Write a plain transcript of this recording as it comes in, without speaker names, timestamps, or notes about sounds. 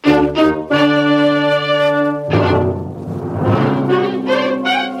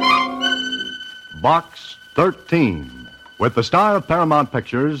Box 13, with the star of Paramount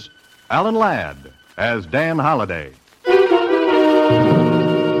Pictures, Alan Ladd, as Dan Holliday.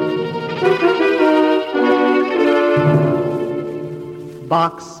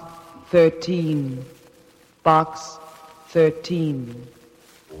 Box 13. Box 13.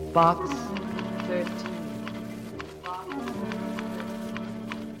 Box 13.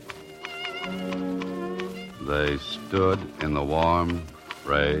 They stood in the warm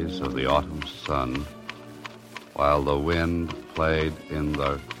rays of the autumn sun while the wind played in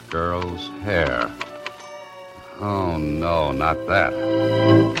the girl's hair. Oh, no, not that.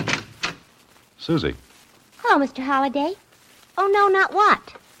 Susie. Hello, Mr. Holliday. Oh, no, not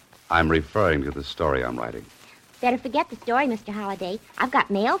what? I'm referring to the story I'm writing. Better forget the story, Mr. Holliday. I've got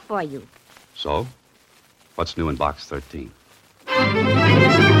mail for you. So? What's new in Box 13?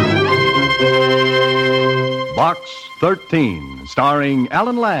 Box 13, starring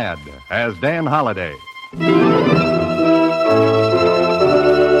Alan Ladd as Dan Holliday.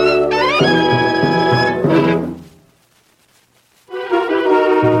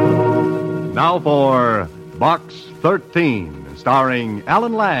 Now for Box 13, starring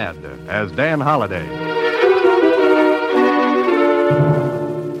Alan Ladd as Dan Holliday.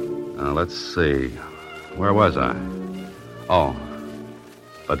 Let's see. Where was I? Oh.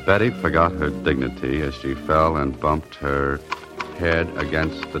 But Betty forgot her dignity as she fell and bumped her head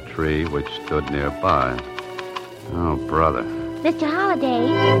against the tree which stood nearby. Oh, brother. Mr. Holliday.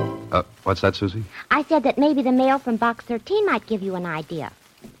 What's that, Susie? I said that maybe the mail from Box 13 might give you an idea.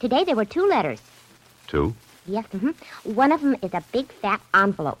 Today there were 2 letters. 2? Yes, One of them is a big, fat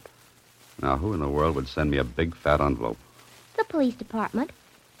envelope. Now, who in the world would send me a big, fat envelope? The police department.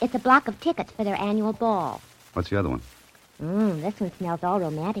 It's a block of tickets for their annual ball. What's the other one? This one smells all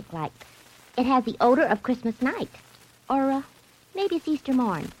romantic-like. It has the odor of Christmas night. Or, maybe it's Easter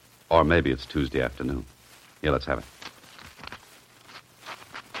morn. Or maybe it's Tuesday afternoon. Here, let's have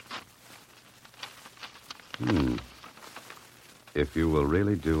it. If you will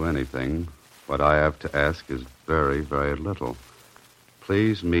really do anything, what I have to ask is very, very little.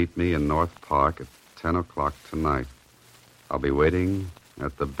 Please meet me in North Park at 10 o'clock tonight. I'll be waiting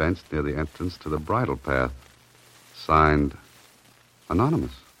at the bench near the entrance to the bridle path. Signed,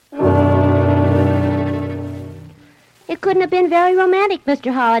 Anonymous. It couldn't have been very romantic,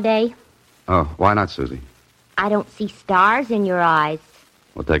 Mr. Holliday. Oh, why not, Susie? I don't see stars in your eyes.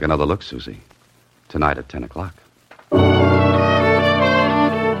 We'll take another look, Susie. Tonight at 10 o'clock.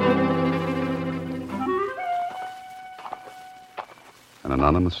 An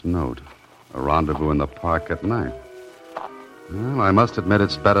anonymous note. A rendezvous in the park at night. Well, I must admit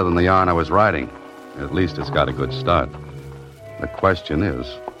it's better than the yarn I was writing. At least it's got a good start. The question is,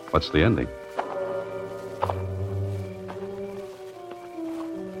 what's the ending?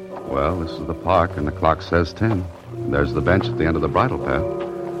 Well, this is the park, and the clock says 10. And there's the bench at the end of the bridle path.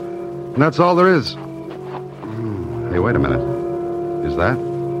 And that's all there is. Hey, wait a minute. Is that?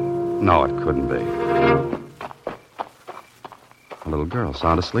 No, it couldn't be. A little girl,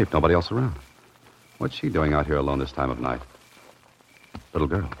 sound asleep, nobody else around. What's she doing out here alone this time of night? Little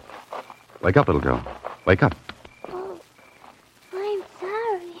girl. Wake up, little girl. Wake up. Oh, I'm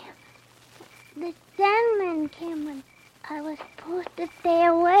sorry. The Sandman came when I was supposed to stay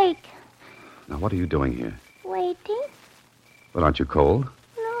awake. Now, what are you doing here? Waiting? But aren't you cold?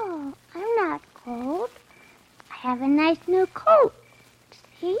 No, I'm not cold. I have a nice new coat.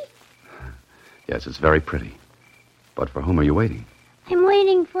 See? Yes, it's very pretty. But for whom are you waiting? I'm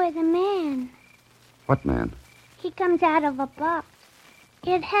waiting for the man. What man? He comes out of a box.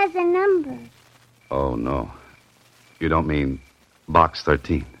 It has a number. Oh, no. You don't mean Box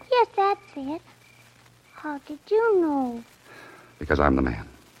 13? Yes, that's it. How did you know? Because I'm the man.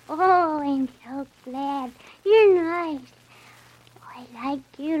 Oh, I'm so glad. You're nice. Oh, I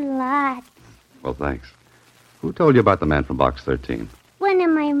like you lots. Well, thanks. Who told you about the man from Box 13? One of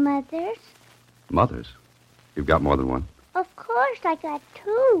my mothers. Mothers? You've got more than one? Of course, I got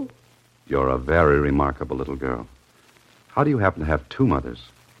 2. You're a very remarkable little girl. How do you happen to have 2 mothers?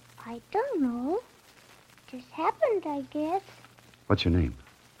 I don't know. Just happened, I guess. What's your name?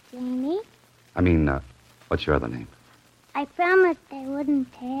 Janie, I mean, what's your other name? I promised I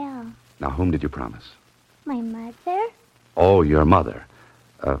wouldn't tell. Now, whom did you promise? My mother? Oh, your mother.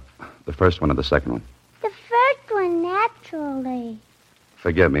 The first one or the second one? The first one, naturally.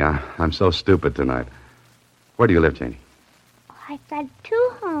 Forgive me, I'm so stupid tonight. Where do you live, Janie? Oh, I've got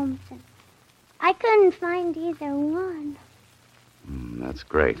 2 homes, and I couldn't find either one. That's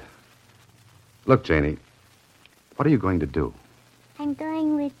great. Look, Janie, what are you going to do? I'm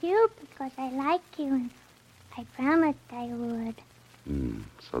going with you because I like you, and I promised I would.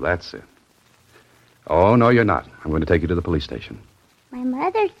 So that's it. Oh, no, you're not. I'm going to take you to the police station. My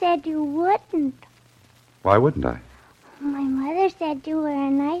mother said you wouldn't. Why wouldn't I? My mother said you were a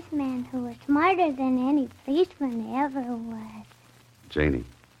nice man who was smarter than any policeman ever was. Janie,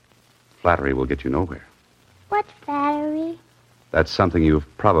 flattery will get you nowhere. What's flattery? That's something you've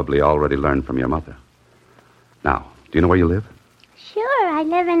probably already learned from your mother. Now, do you know where you live? Sure, I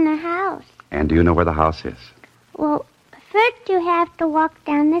live in the house. And do you know where the house is? Well, first you have to walk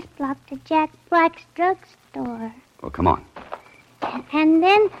down this block to Jack Black's drugstore. Well, come on. And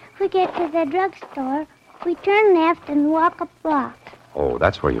then we get to the drugstore. We turn left and walk a block. Oh,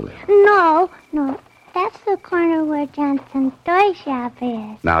 that's where you live. No. That's the corner where Johnson's toy shop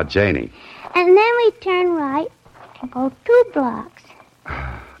is. Now, Janie. And then we turn right and go 2 blocks.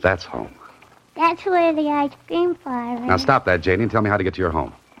 That's home. That's where the ice cream parlor is. Now, stop that, Janie, and tell me how to get to your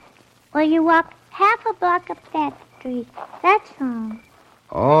home. Well, you walk half a block up that street. That's home.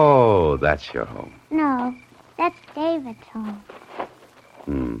 Oh, that's your home. No, that's David's home.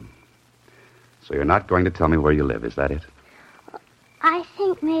 So you're not going to tell me where you live, is that it? I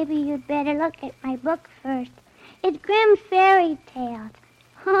think maybe you'd better look at my book first. It's Grimm's Fairy Tales.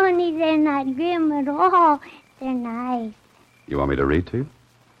 Only they're not grim at all. They're nice. You want me to read to you?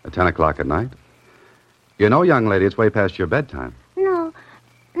 At 10 o'clock at night? You know, young lady, it's way past your bedtime. No,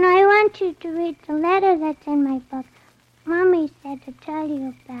 I want you to read the letter that's in my book. Mommy said to tell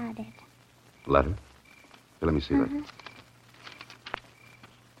you about it. Letter? Here, let me see that.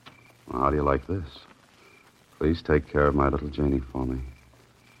 Well, how do you like this? Please take care of my little Janie for me.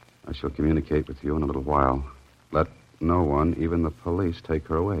 I shall communicate with you in a little while. Let no one, even the police, take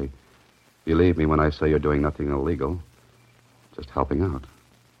her away. Believe me when I say you're doing nothing illegal. Just helping out.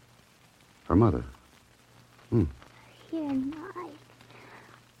 Her mother. You're nice.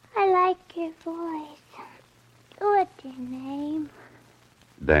 I like your voice. What's your name?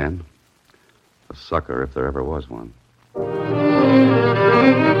 Dan. A sucker, if there ever was one.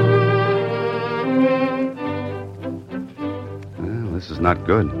 Well, this is not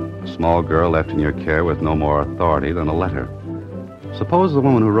good. A small girl left in your care with no more authority than a letter. Suppose the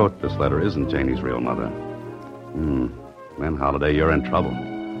woman who wrote this letter isn't Janie's real mother. Then, Holliday, you're in trouble.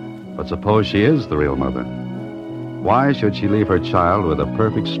 But suppose she is the real mother. Why should she leave her child with a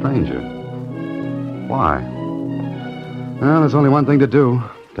perfect stranger? Why? Well, there's only one thing to do.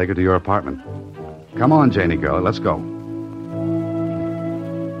 Take her to your apartment. Come on, Janie girl, let's go.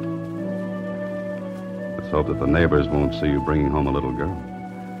 Let's hope that the neighbors won't see you bringing home a little girl.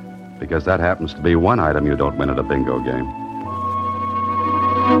 Because that happens to be one item you don't win at a bingo game.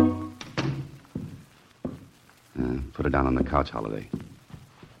 Put her down on the couch, Holiday.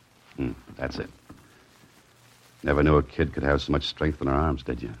 That's it. Never knew a kid could have so much strength in her arms,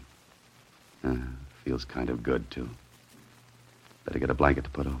 did you? Feels kind of good, too. Better get a blanket to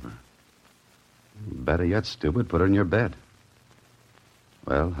put over. Better yet, stupid, put her in your bed.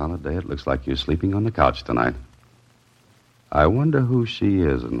 Well, Holiday, it looks like you're sleeping on the couch tonight. I wonder who she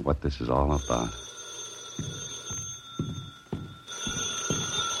is and what this is all about.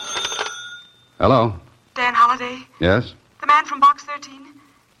 Hello? Dan Holliday? Yes? The man from Box 13?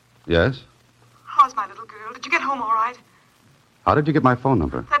 Yes? How's my little girl? Did you get home all right? How did you get my phone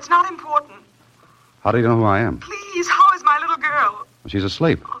number? That's not important. How do you know who I am? Please, how is my little girl? She's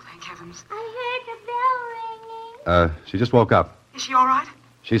asleep. Oh, thank heavens. I heard the bell ringing. She just woke up. Is she all right?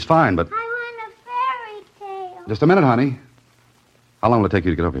 She's fine, but... I want a fairy tale. Just a minute, honey. How long will it take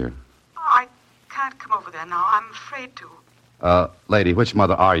you to get over here? Oh, I can't come over there now. I'm afraid to. Lady, which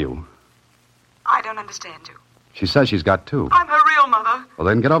mother are you? I don't understand you. She says she's got 2. I'm her real mother. Well,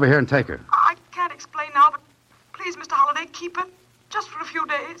 then get over here and take her. I can't explain now, but please, Mr. Holliday, keep her just for a few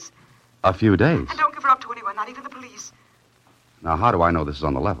days. A few days? And don't give her up to anyone, not even the police. Now, how do I know this is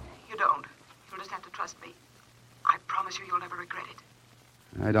on the level? You don't. You'll just have to trust me. I promise you'll never regret it.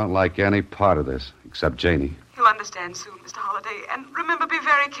 I don't like any part of this, except Janie. You'll understand soon, Mr. Holliday. And remember, be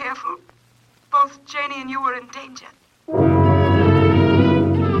very careful. Both Janie and you are in danger.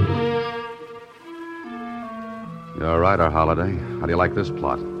 You're right, our Holiday. How do you like this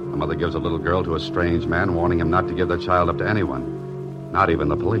plot? A mother gives a little girl to a strange man, warning him not to give their child up to anyone, not even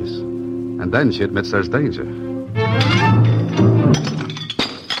the police. And then she admits there's danger.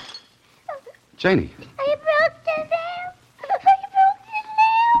 Janie. I broke the lamp. I broke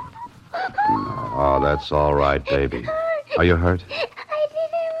the lamp. Oh, that's all right, baby. Are you hurt? I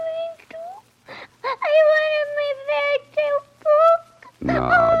didn't mean to. I wanted my fairy tale book.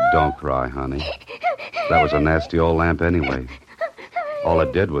 No, don't cry, honey. That was a nasty old lamp anyway. All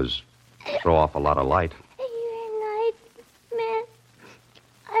it did was throw off a lot of light. You're a nice man.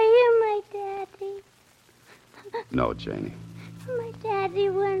 Are you my daddy? No, Janie. My daddy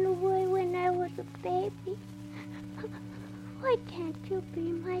went away when I was a baby. Why can't you be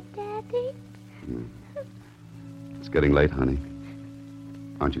my daddy? It's getting late, honey.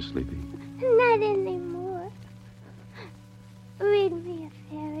 Aren't you sleepy? Not anymore. Read me a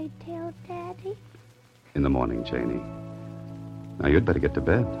fairy tale, Daddy. In the morning, Janie. Now, you'd better get to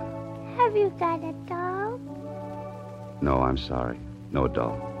bed. Have you got a doll? No, I'm sorry. No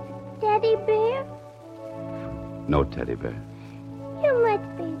doll. Teddy bear? No teddy bear. You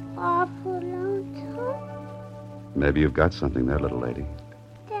must be awful lonesome. Maybe you've got something there, little lady.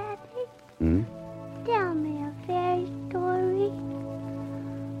 Daddy, Hmm? tell me a fairy story.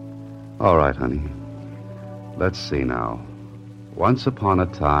 All right, honey. Let's see now. Once upon a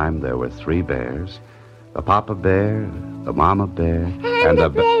time, there were 3 bears. The papa bear, the mama bear, And the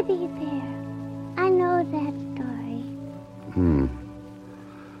baby bear. I know that story.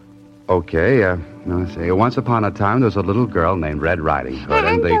 Okay, now let's see. Once upon a time, there was a little girl named Red Riding Hood,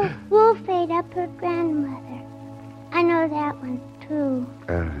 And the wolf ate up her grandmother. I know that one, too.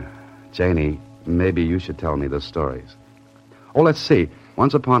 Janie, maybe you should tell me the stories. Oh, let's see.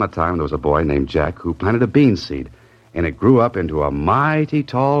 Once upon a time, there was a boy named Jack who planted a bean seed, and it grew up into a mighty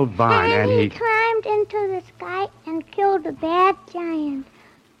tall vine, and he climbed into the sky and killed a bad giant.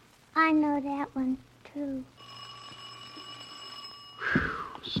 I know that one, too.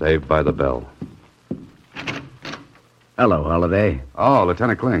 Saved by the bell. Hello, Holiday. Oh,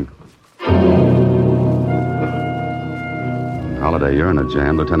 Lieutenant Kling. Holiday, you're in a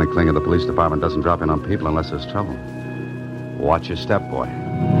jam. Lieutenant Kling of the police department doesn't drop in on people unless there's trouble. Watch your step, boy.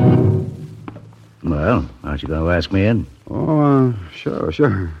 Well, aren't you going to ask me in? Oh,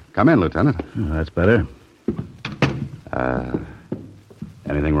 sure. Come in, Lieutenant. That's better.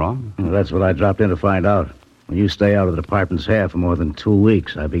 Anything wrong? Well, that's what I dropped in to find out. When you stay out of the department's hair for more than 2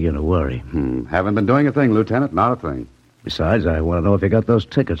 weeks, I begin to worry. Haven't been doing a thing, Lieutenant. Not a thing. Besides, I want to know if you got those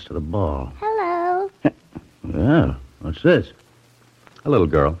tickets to the ball. Hello. Well, what's this? A little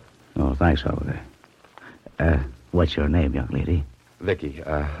girl. Oh, thanks, Holiday. What's your name, young lady? Vicky.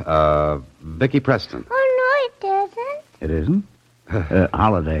 Vicky Preston. Oh, no, it isn't. It isn't?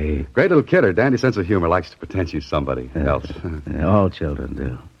 Holiday. Great little kid. Her dandy sense of humor likes to pretend she's somebody else. All children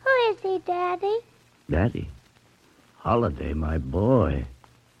do. Who is he, Daddy? Daddy. Holiday, my boy.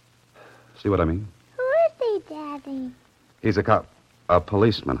 See what I mean? Who is he, Daddy? He's a cop. A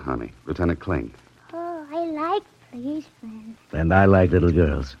policeman, honey. Lieutenant Kling. Oh, I like policemen. And I like little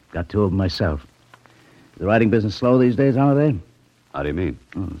girls. Got 2 of them myself. The writing business slow these days, Holiday? How do you mean?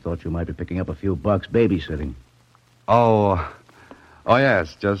 Thought you might be picking up a few bucks babysitting. Oh,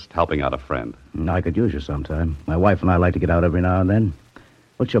 yes. Just helping out a friend. I could use you sometime. My wife and I like to get out every now and then.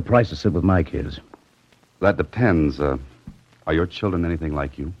 What's your price to sit with my kids? That depends. Are your children anything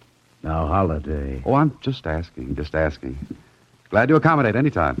like you? Now, Holiday. Oh, I'm just asking. Glad to accommodate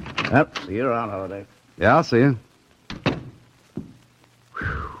anytime. Yep, see you around, Holiday. Yeah, I'll see you.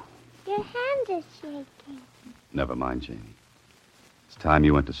 Your hand is shaking. Never mind, Janie. It's time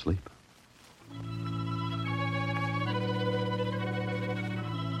you went to sleep.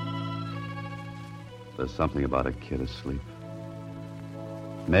 There's something about a kid asleep.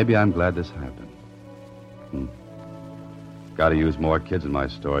 Maybe I'm glad this happened. Got to use more kids in my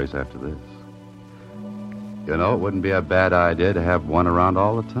stories after this. You know, it wouldn't be a bad idea to have one around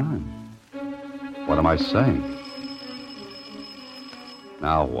all the time. What am I saying?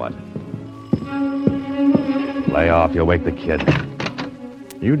 Now what? Lay off, you'll wake the kid.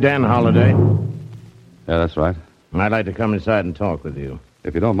 You Dan Holiday? Yeah, that's right. I'd like to come inside and talk with you.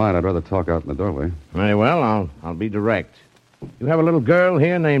 If you don't mind, I'd rather talk out in the doorway. Very well, I'll be direct. You have a little girl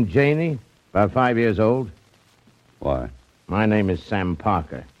here named Janie, about 5 years old. Why? My name is Sam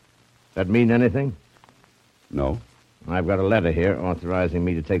Parker. That mean anything? No. I've got a letter here authorizing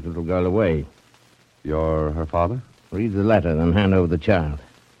me to take the little girl away. You're her father? Read the letter, then hand over the child.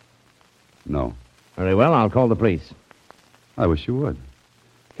 No. Very well, I'll call the police. I wish you would.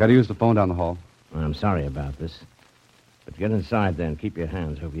 Can I use the phone down the hall? I'm sorry about this. But get inside then. Keep your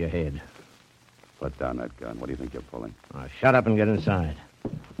hands over your head. Put down that gun. What do you think you're pulling? Now, shut up and get inside.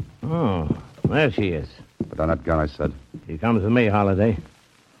 Oh, there she is. Put down that gun, I said. She comes with me, Holiday.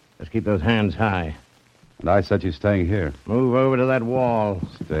 Just keep those hands high. And I said she's staying here. Move over to that wall.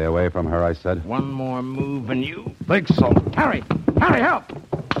 Stay away from her, I said. One more move and you... Think so. Harry! Harry, help!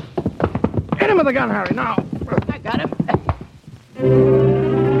 Hit him with the gun, Harry, now. I got him.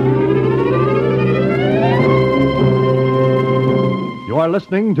 You are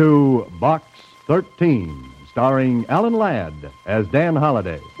listening to Box 13, starring Alan Ladd as Dan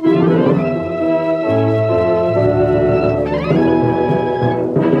Holiday.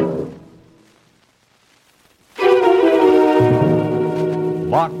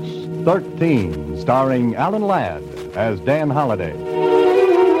 Box 13, starring Alan Ladd as Dan Holliday.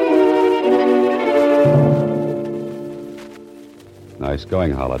 Nice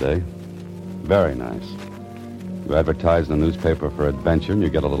going, Holliday. Very nice. You advertise in the newspaper for adventure and you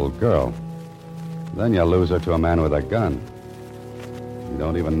get a little girl. Then you lose her to a man with a gun. You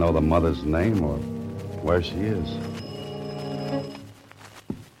don't even know the mother's name or where she is.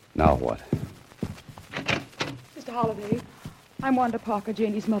 Now what? Mr. Holliday, I'm Wanda Parker,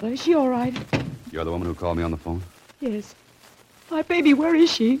 Janie's mother. Is she all right? You're the woman who called me on the phone? Yes. My baby, where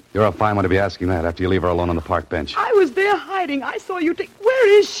is she? You're a fine one to be asking that after you leave her alone on the park bench. I was there hiding. I saw you take...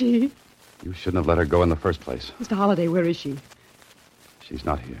 Where is she? You shouldn't have let her go in the first place. Mr. Holliday, where is she? She's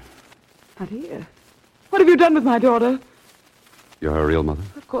not here. Not here. What have you done with my daughter? You're her real mother?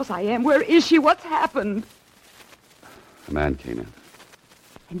 Of course I am. Where is she? What's happened? A man came in.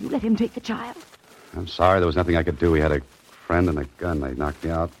 And you let him take the child? I'm sorry, there was nothing I could do. He had a friend and a gun. They knocked me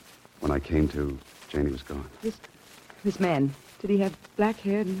out. When I came to, Janie was gone. This man, did he have black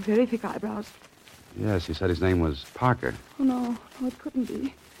hair and very thick eyebrows? Yes, he said his name was Parker. Oh, no, it couldn't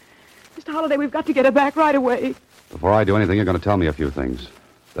be. Mr. Holliday, we've got to get her back right away. Before I do anything, you're going to tell me a few things.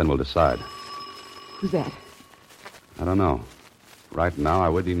 Then we'll decide. Who's that? I don't know. Right now, I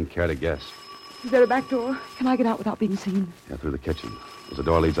wouldn't even care to guess. Is there a back door? Can I get out without being seen? Yeah, through the kitchen. There's a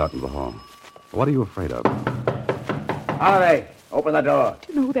door leads out into the hall. What are you afraid of? Holliday, open the door.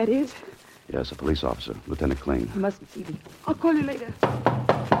 Do you know who that is? Yes, a police officer, Lieutenant Kling. He mustn't see me. I'll call you later.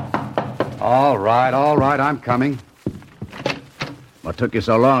 All right, I'm coming. What took you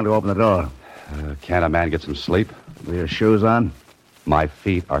so long to open the door? Can't a man get some sleep? With your shoes on? My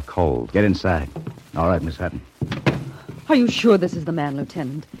feet are cold. Get inside. All right, Miss Hatton. Are you sure this is the man,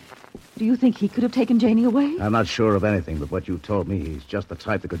 Lieutenant? Do you think he could have taken Janie away? I'm not sure of anything, but what you told me, he's just the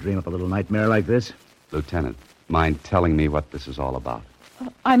type that could dream up a little nightmare like this. Lieutenant, mind telling me what this is all about?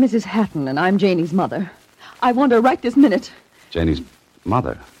 I'm Mrs. Hatton, and I'm Janie's mother. I want her right this minute. Janie's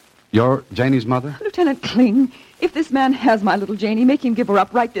mother? You're Janie's mother? Lieutenant Kling, if this man has my little Janie, make him give her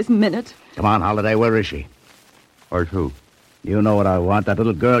up right this minute. Come on, Holliday, where is she? Or who? You know what I want, that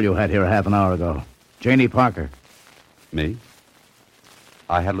little girl you had here half an hour ago. Janie Parker. Me?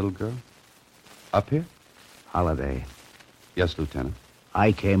 I had a little girl? Up here? Holliday, Yes, Lieutenant.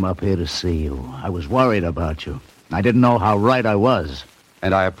 I came up here to see you. I was worried about you. I didn't know how right I was.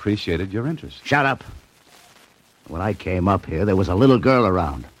 And I appreciated your interest. Shut up. When I came up here, there was a little girl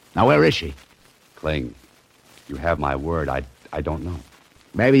around. Now, where is she? Kling, you have my word. I don't know.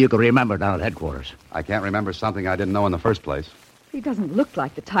 Maybe you could remember down at headquarters. I can't remember something I didn't know in the first place. He doesn't look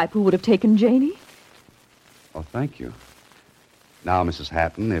like the type who would have taken Janie. Oh, thank you. Now, Mrs.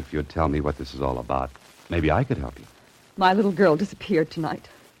 Hatton, if you'd tell me what this is all about, maybe I could help you. My little girl disappeared tonight.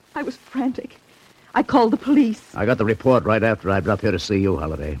 I was frantic. I called the police. I got the report right after I dropped here to see you,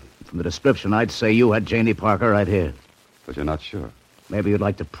 Holliday. From the description, I'd say you had Janie Parker right here. But you're not sure. Maybe you'd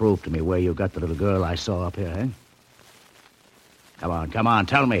like to prove to me where you got the little girl I saw up here, eh? Come on,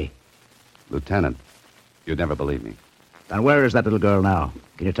 tell me. Lieutenant, you'd never believe me. And where is that little girl now?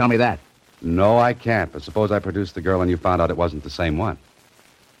 Can you tell me that? No, I can't. But suppose I produced the girl and you found out it wasn't the same one.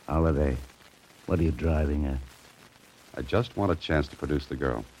 Holliday, what are you driving at? I just want a chance to produce the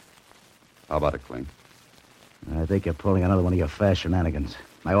girl. How about it, Kling? I think you're pulling another one of your fast shenanigans.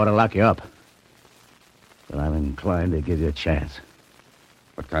 I ought to lock you up. But I'm inclined to give you a chance.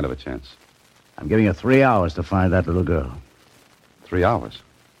 What kind of a chance? I'm giving you 3 hours to find that little girl. 3 hours.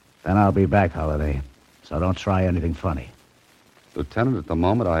 Then I'll be back, Holliday. So don't try anything funny. Lieutenant, at the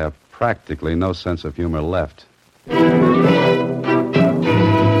moment, I have practically no sense of humor left.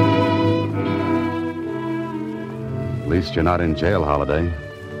 At least you're not in jail, Holliday.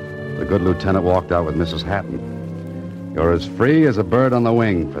 The good lieutenant walked out with Mrs. Hatton. You're as free as a bird on the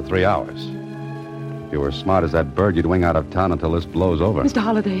wing for 3 hours. If you were as smart as that bird, you'd wing out of town until this blows over. Mr.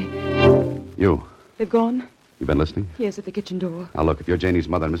 Holliday. You. They've gone? You been listening? Yes, at the kitchen door. Now, look, if you're Janie's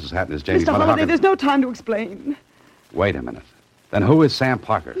mother and Mrs. Hatton is Janie's Mr. mother... Holliday, there's no time to explain. Wait a minute. Then who is Sam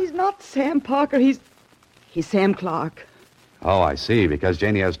Parker? He's not Sam Parker. He's Sam Clark. Oh, I see. Because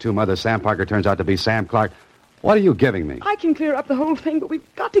Janie has two mothers, Sam Parker turns out to be Sam Clark. What are you giving me? I can clear up the whole thing, but we've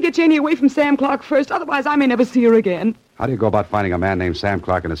got to get Janie away from Sam Clark first. Otherwise, I may never see her again. How do you go about finding a man named Sam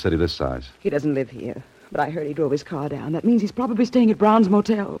Clark in a city this size? He doesn't live here, but I heard he drove his car down. That means he's probably staying at Brown's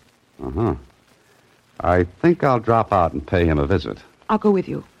Motel. Uh-huh. I think I'll drop out and pay him a visit. I'll go with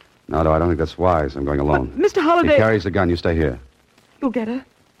you. No, I don't think that's wise. I'm going alone. But, Mr. Holliday... He carries the gun. You stay here. You'll get her.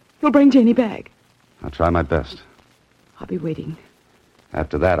 You'll bring Janie back. I'll try my best. I'll be waiting.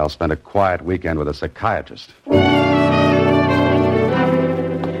 After that, I'll spend a quiet weekend with a psychiatrist.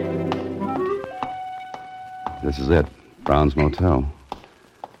 This is it. Brown's Motel.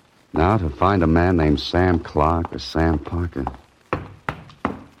 Now, to find a man named Sam Clark or Sam Parker.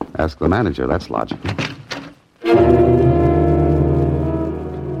 Ask the manager. That's logical.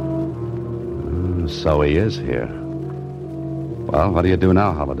 So he is here. Well, what do you do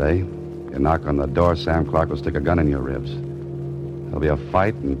now, Holiday? You knock on the door, Sam Clark will stick a gun in your ribs. There'll be a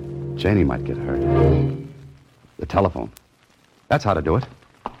fight, and Janie might get hurt. The telephone. That's how to do it.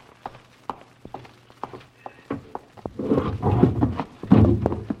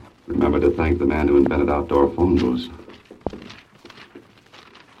 Remember to thank the man who invented outdoor phone booths.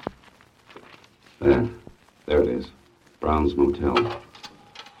 There it is. Brown's Motel.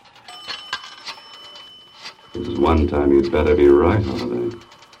 This is one time you'd better be right, Holiday.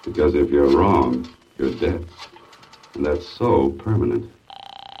 Because if you're wrong, you're dead. And that's so permanent.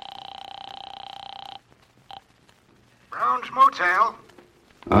 Brown's Motel?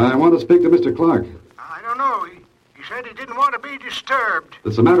 I want to speak to Mr. Clark. I don't know. He said he didn't want to be disturbed.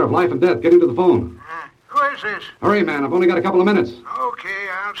 It's a matter of life and death. Get into the phone. Who is this? Hurry, man. I've only got a couple of minutes. Okay,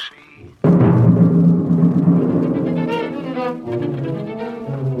 I'll see.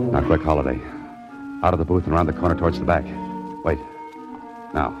 Now, quick, Holiday. Out of the booth and around the corner towards the back. Wait.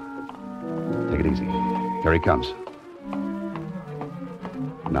 Now, take it easy. Here he comes.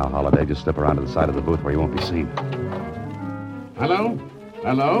 Now, Holiday, just slip around to the side of the booth where you won't be seen. Hello?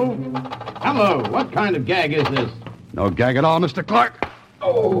 Hello? Hello? What kind of gag is this? No gag at all, Mr. Clark.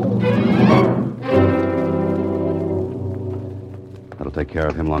 Oh! That'll take care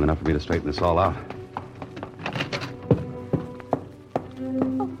of him long enough for me to straighten this all out.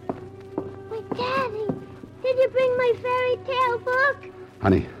 My fairy tale book?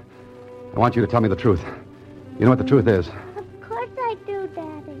 Honey, I want you to tell me the truth. You know what the truth is? Of course I do,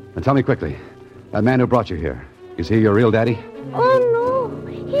 Daddy. Then tell me quickly. That man who brought you here, is he your real daddy? Oh, no.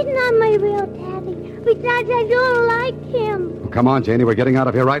 He's not my real daddy. Besides, I don't like him. Well, come on, Janie. We're getting out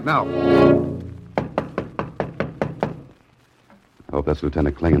of here right now. I hope that's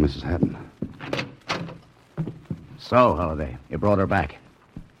Lieutenant Kling and Mrs. Hatton. So, Holiday, you brought her back.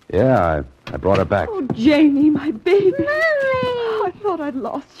 Yeah, I brought her back. Oh, Janie, my baby. Mommy! I thought I'd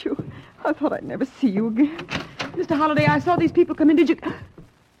lost you. I thought I'd never see you again. Mr. Holliday, I saw these people come in. Did you...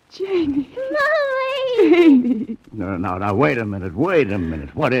 Janie. Mommy! Janie. No, wait a minute.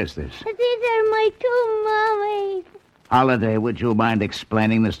 What is this? These are my two mummies. Holiday, would you mind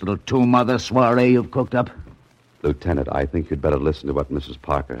explaining this little two-mother soiree you've cooked up? Lieutenant, I think you'd better listen to what Mrs.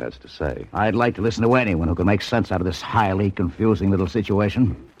 Parker has to say. I'd like to listen to anyone who can make sense out of this highly confusing little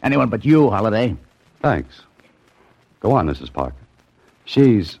situation. Anyone but you, Holiday. Thanks. Go on, Mrs. Parker.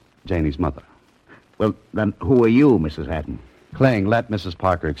 She's Janie's mother. Well, then who are you, Mrs. Hatton? Kling, let Mrs.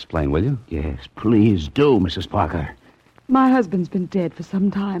 Parker explain, will you? Yes, please do, Mrs. Parker. My husband's been dead for some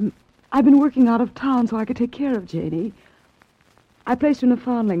time. I've been working out of town so I could take care of Janie. I placed her in a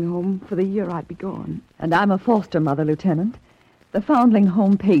foundling home for the year I'd be gone. And I'm a foster mother, Lieutenant. The foundling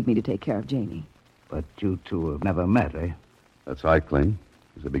home paid me to take care of Janie. But you two have never met, eh? That's right, Kling.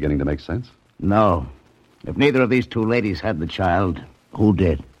 Is it beginning to make sense? No. If neither of these two ladies had the child, who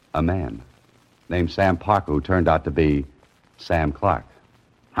did? A man named Sam Parker who turned out to be Sam Clark.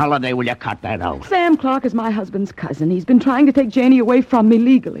 Holiday, will you cut that out? Sam Clark is my husband's cousin. He's been trying to take Janie away from me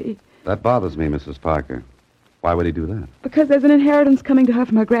legally. That bothers me, Mrs. Parker. Why would he do that? Because there's an inheritance coming to her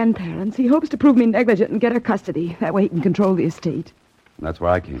from her grandparents. He hopes to prove me negligent and get her custody. That way he can control the estate. And that's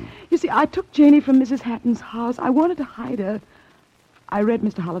where I came. You see, I took Janie from Mrs. Hatton's house. I wanted to hide her. I read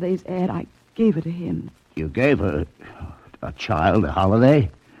Mr. Holliday's ad. I gave her to him. You gave her a child, a Holiday?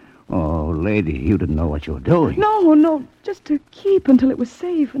 Oh, lady, you didn't know what you were doing. No, just to keep until it was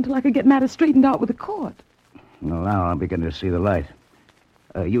safe, until I could get matters straightened out with the court. Well, now I'm beginning to see the light.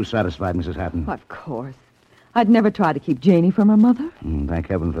 You satisfied, Mrs. Hatton? Of course. I'd never try to keep Janie from her mother. Thank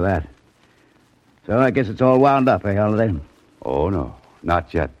heaven for that. So I guess it's all wound up, eh, Holiday? Oh, no.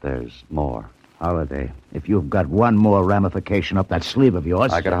 Not yet. There's more. Holiday, if you've got one more ramification up that sleeve of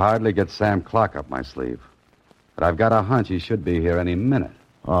yours... I could hardly get Sam Clark up my sleeve. But I've got a hunch he should be here any minute.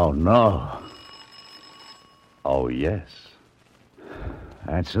 Oh, no. Oh, yes.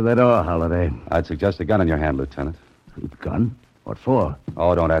 Answer the door, Holiday. I'd suggest a gun in your hand, Lieutenant. Gun? What for?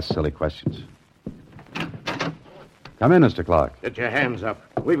 Oh, don't ask silly questions. Come in, Mr. Clark. Get your hands up.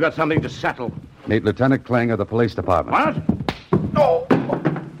 We've got something to settle. Meet Lieutenant Kling of the police department. What? Oh!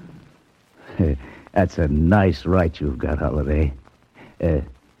 That's a nice right you've got, Holiday.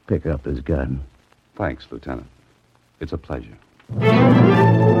 Pick up his gun. Thanks, Lieutenant. It's a pleasure.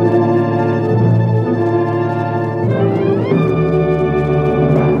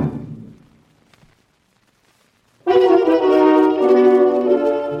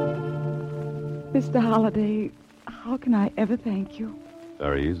 Mr. Holliday, how can I ever thank you?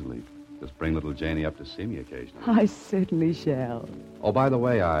 Very easily. Just bring little Janie up to see me occasionally. I certainly shall. Oh, by the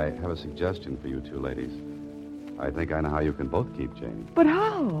way, I have a suggestion for you two ladies. I think I know how you can both keep Janie. But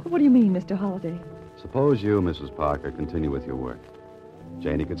how? What do you mean, Mr. Holliday? Suppose you, Mrs. Parker, continue with your work.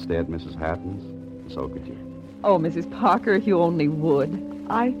 Janie could stay at Mrs. Hatton's, and so could you. Oh, Mrs. Parker, if you only would.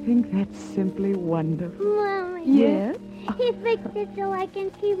 I think that's simply wonderful. Mommy. Yes? He fixed it so I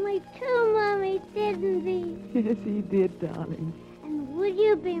can keep my two mummies, didn't he? Yes, he did, darling. And would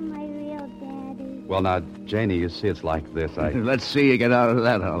you be my real daddy? Well, now, Janie, you see, it's like this. Let's see you get out of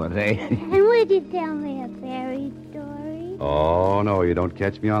that holiday. And would you tell me a fairy story? Oh, no, you don't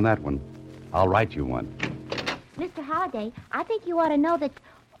catch me on that one. I'll write you one. Mr. Holliday, I think you ought to know that...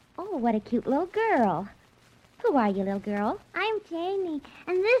 Oh, what a cute little girl. Who are you, little girl? I'm Janie,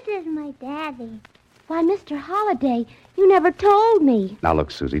 and this is my daddy. Why, Mr. Holliday, you never told me. Now,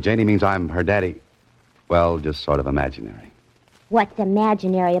 look, Susie, Janie means I'm her daddy. Well, just sort of imaginary. What's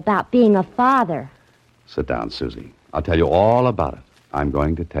imaginary about being a father? Sit down, Susie. I'll tell you all about it. I'm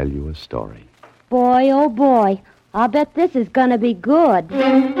going to tell you a story. Boy, oh boy, I'll bet this is going to be good.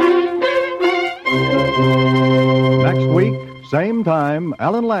 Next week, same time,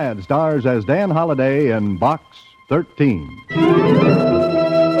 Alan Ladd stars as Dan Holliday in Box 13.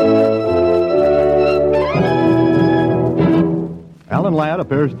 Alan Ladd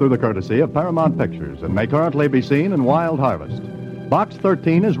appears through the courtesy of Paramount Pictures and may currently be seen in Wild Harvest. Box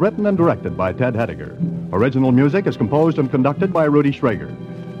 13 is written and directed by Ted Hediger. Original music is composed and conducted by Rudy Schrager.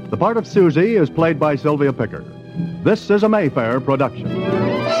 The part of Susie is played by Sylvia Picker. This is a Mayfair production.